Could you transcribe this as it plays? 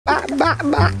We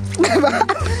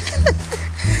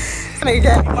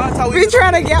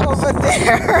trying to get over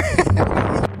there.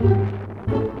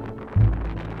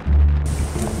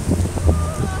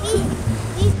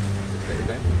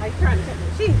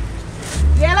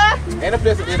 In a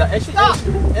place to do that.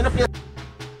 In a place.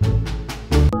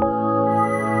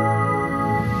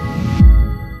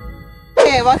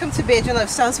 Hey, welcome to Bajan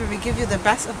Lifestyles, where we give you the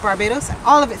best of Barbados and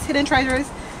all of its hidden treasures.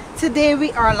 Today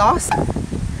we are lost.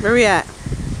 Where we at?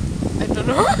 I don't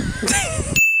know.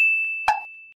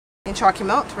 In Chalky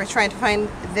Mount. We're trying to find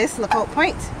this lookout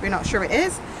point. We're not sure where it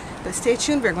is, but stay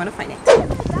tuned. We're going to find it. Look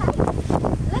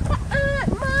at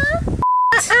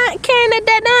Ma.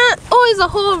 Canada. Oh, it's a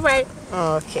hole, right?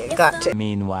 Okay, got it.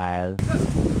 Meanwhile.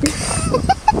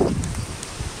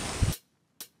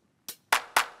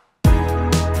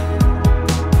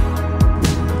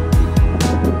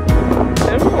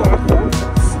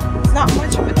 It's not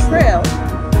much of a trail.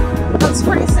 It looks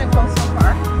pretty simple so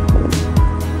far.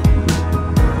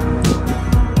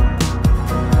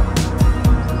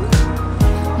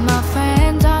 My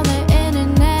friends on the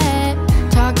internet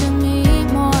talk to me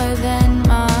more than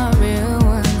my real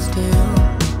ones do.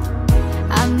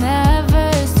 I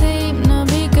never seem to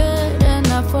be good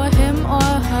enough for him or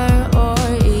her or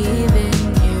even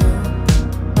you.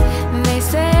 They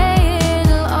say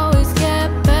it'll always get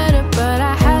better, but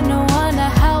I had no one to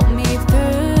help me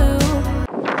through.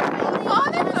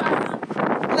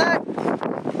 Look.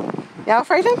 Y'all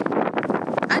frightened?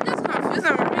 I'm just confused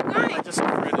on where we're going. I just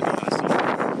read it on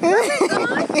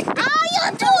Oh,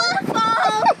 you're too far.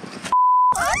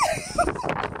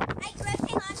 I'm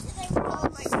gripping onto the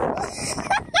rope.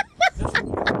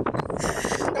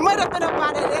 It might have been a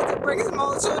bad idea to bring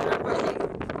small children, but hey,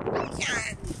 I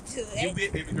can't do You it. wait,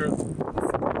 baby girl.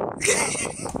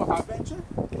 For adventure?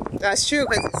 that's true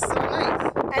because it's so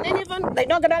nice. And then even, like,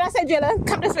 don't go down that side, Jayla.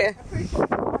 Come this way.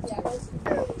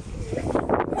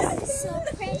 So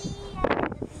pretty.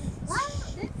 Wow,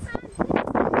 this time.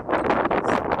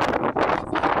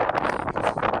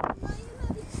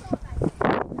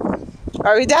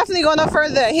 Are we definitely going no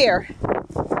further here?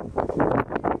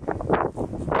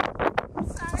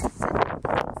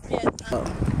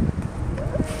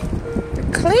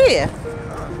 Clear.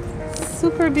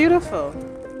 Super beautiful.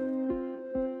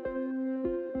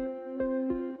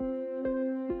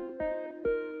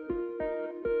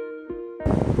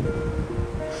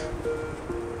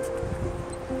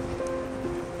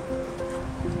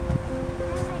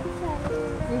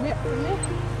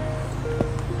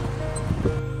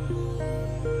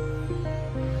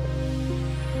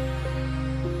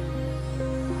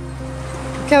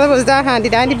 Kelly, was that handy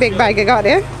dandy big bag you got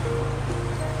there?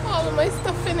 All of my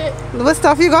stuff in it. What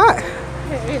stuff you got?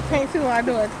 Wait, thank you, I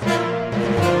do it.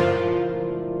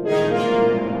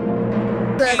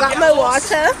 I got my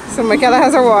water, So Michaela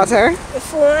has her water. the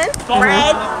phone,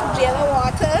 bread, jello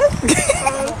water,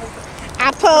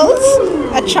 apples,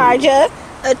 a charger,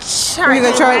 a Where you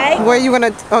gonna try? light, Where you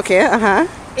gonna? Okay,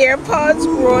 AirPods,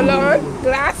 roll-on,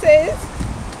 glasses,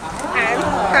 and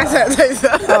hand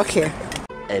sanitizer. Okay.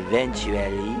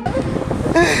 Eventually.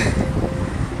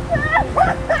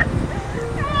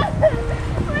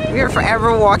 We're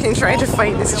forever walking, trying to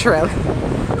find this trail.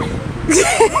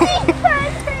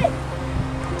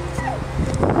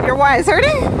 Your what is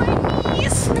hurting?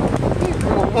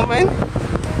 Poor woman.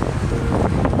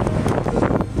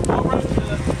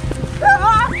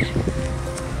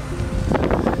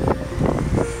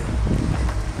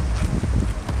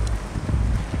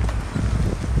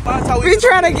 We're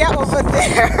trying to get over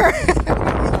there.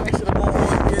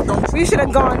 We should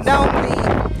have gone down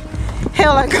the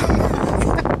hill and come back.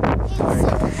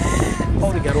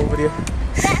 How to get over there?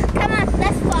 Come on,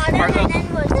 let's follow and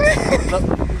then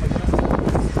we'll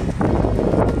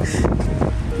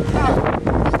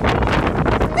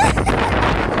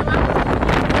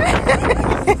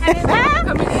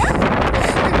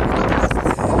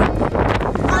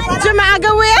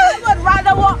Jamaga, where? I would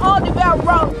rather walk all the way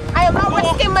around. I am not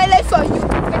risking my life for you.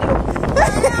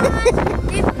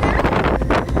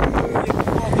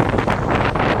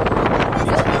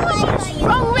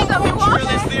 Wrong way, let me walk. Trail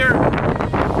is there.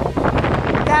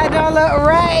 That don't look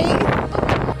right.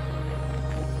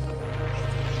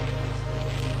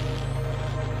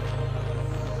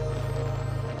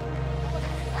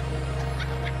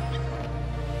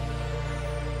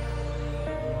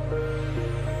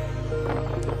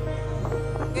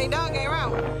 Going down, going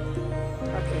around.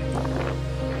 Okay.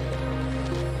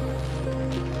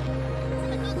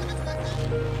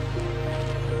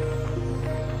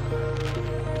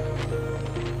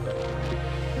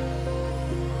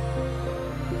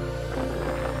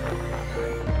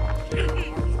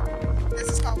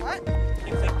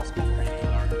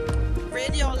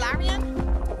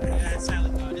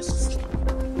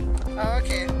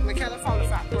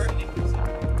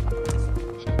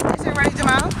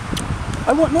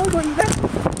 I want no, don't eat that.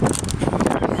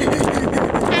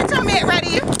 And tell me it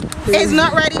ready. It's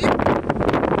not ready.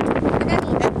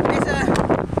 It's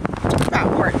a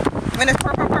backward. When it's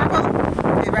purple,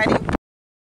 you ready?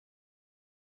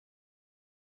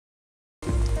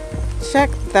 Check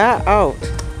that out.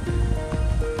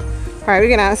 Alright, we're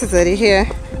gonna ask this lady here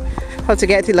how to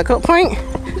get to the lookout point.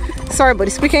 Sorry about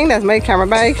the speaking, that's my camera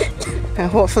bag. And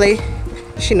hopefully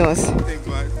she knows.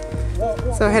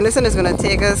 So Henderson is gonna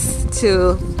take us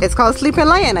to, it's called Sleeping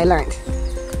Lion, I learned.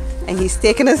 And he's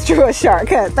taking us through a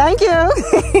shortcut. Thank you.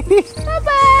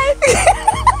 Bye-bye.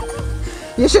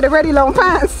 You should have ready long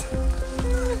pants.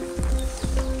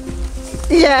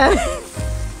 Yeah.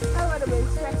 I would have been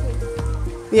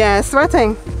sweating. Yeah,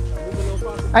 sweating.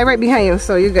 I'm right behind you,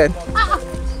 so you're good.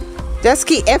 Just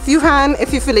keep, if you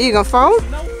feel like you're gonna fall,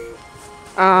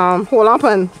 hold up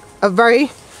on a very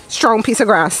strong piece of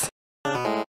grass.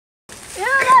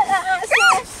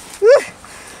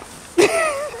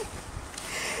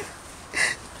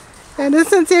 And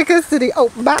this will take us to the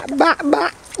back.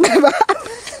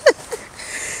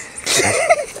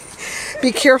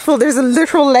 Be careful, there's a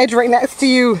literal ledge right next to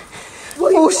you.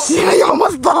 Oh shit, I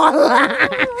almost fell.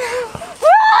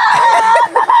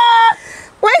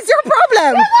 What's your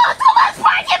problem?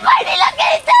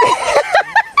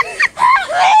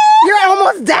 You're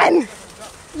almost done.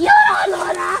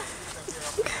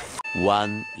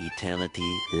 One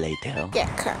eternity later. Yeah,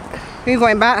 we're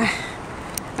going back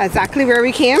exactly where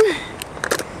we came,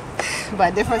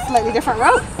 but slightly different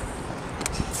route.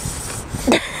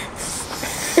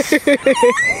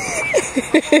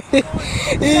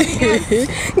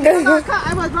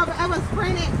 I was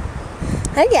spraying.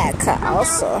 I got cut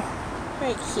also.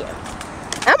 Right here.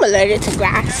 I'm allergic to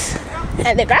grass.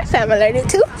 And the grass I'm allergic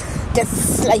to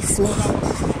just sliced me.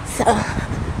 So,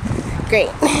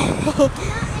 great.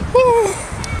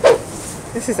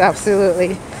 This is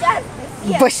absolutely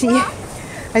bushy.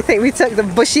 I think we took the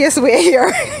bushiest way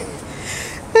here.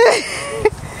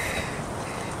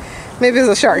 Maybe it's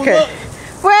a shortcut.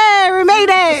 Where we made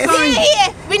it!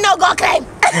 Yeah, we no go climb.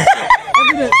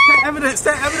 Evidence.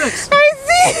 I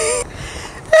see.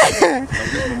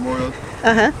 This memorial.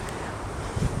 Uh-huh.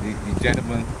 The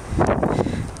gentleman,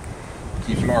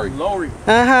 Keith Lowry.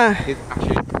 Uh-huh. His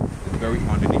ashes is buried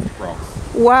underneath the cross.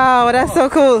 Wow, that's so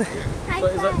cool. So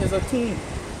It's a team.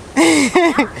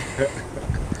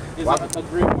 Is it a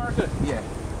green market? yeah.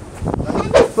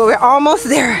 But we're almost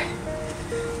there.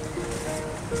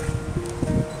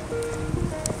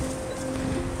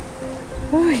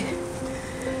 Boy,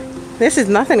 this is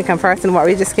nothing in comparison to what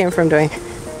we just came from doing.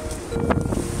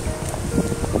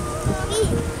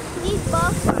 These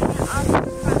both are on the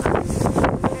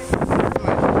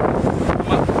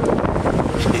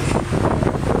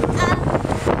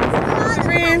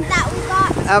Green. that we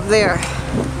got. Up there.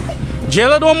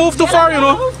 Jayla, don't move too far, you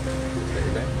know.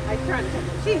 I turned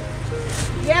to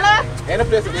Yella, And a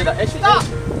place that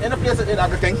and a place that I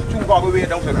think you walk away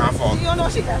down to the fall. you don't know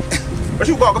she got. But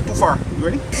you walk too far. You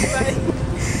ready?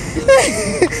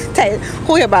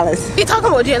 Hold your balance. You talking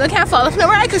about Jayla can't fall off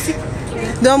nowhere I can see.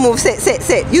 Don't move. Sit.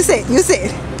 You sit.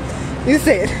 You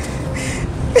sit.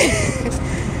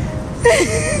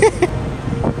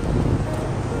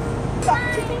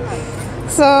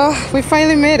 So we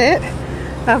finally made it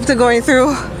after going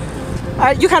through.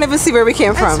 You can't even see where we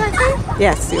came from.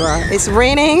 Yes, you are. It's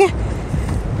raining.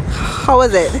 How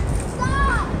was it?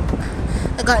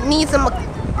 I got knees on my,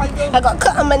 I got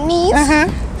cut on my knees.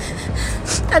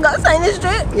 I got sinus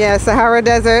drip. Yeah, Sahara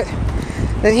Desert.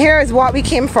 And here is what we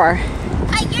came for.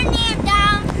 Put your name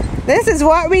down. This is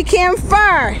what we came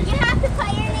for. You have to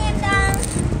put your name down.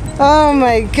 Oh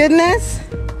my goodness.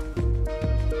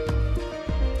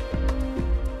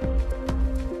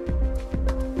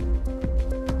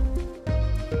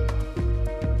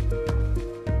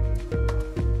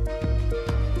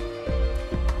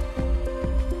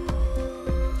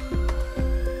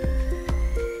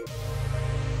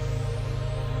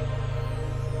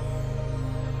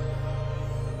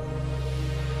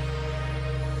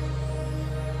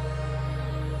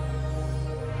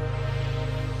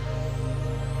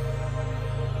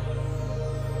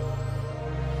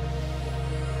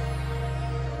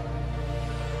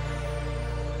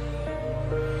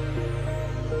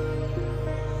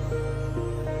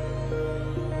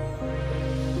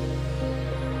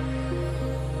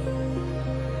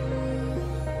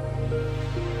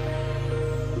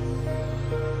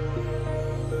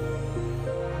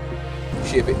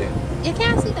 Shape it then. You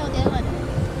can't see down there one.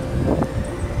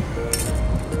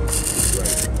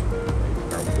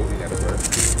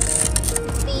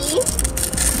 See? Oh,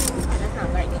 that's not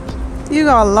very good. You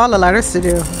got a lot of letters to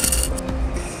do. Ooh,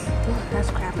 that's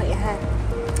crap on your head.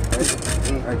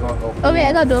 Oh wait,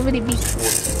 I got over the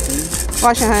beach.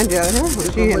 Wash your hand, Jill.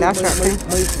 She in that sharp thing.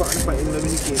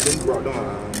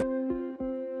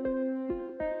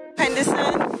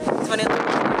 Henderson, it's one of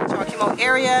the Chalky Mount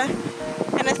area.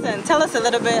 Henderson, tell us a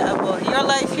little bit about your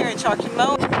life here in Chalky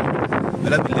Mount.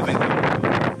 Well, I've been living here. I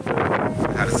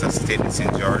had a estate in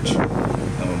St. George.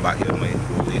 I'm back here with my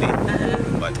old lady.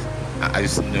 But I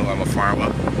just know I'm a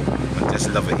farmer. I just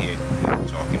love it here in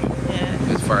Chalky Mount.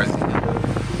 Yeah. As far as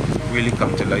it's really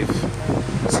come to life.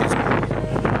 It's a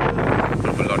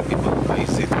lot of people I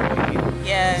say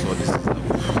Yes. so this is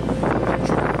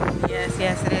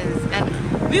Yes, it is. And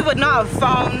we would not have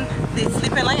found the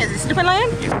sleeping lion. Is it sleeping lion?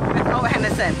 Yeah. Without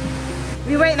Henderson.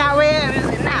 We went that way and we was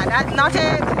like, nah, that's not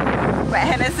it. But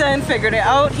Henderson figured it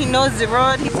out. He knows the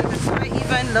road. He took us through it.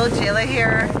 Even little jailer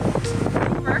here. He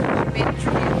made it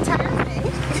through the entire thing.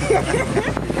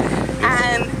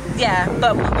 And yeah,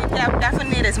 but what we definitely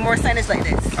need is more signage like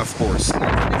this. of course. Once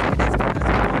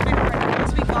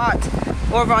we got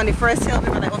over on the first hill, we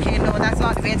were like, okay, no, that's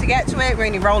not the way to get to it. We're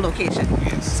in the wrong location.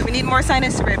 Yes. So we need more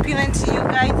signage. So we're appealing to you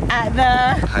guys at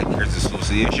the Hikers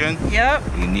Association. Yep.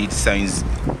 You need signs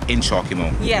in Chalky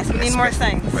Mount. Yes, we need more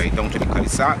signs. Right down to the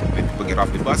Kaisat. When people get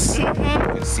off the bus, you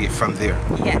can see it from there.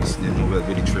 Yes. They know where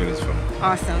the trail is from.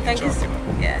 Awesome. Thank you. Chalky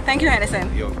Mount. Yeah. Thank you,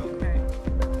 Henderson. You're welcome.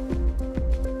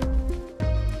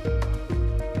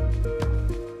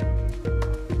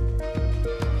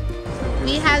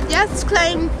 We have just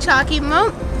climbed Chalky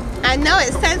Mount and now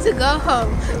it's time to go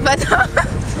home. But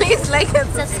please like and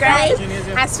subscribe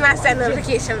and smash that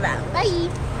notification bell.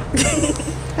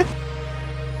 Bye!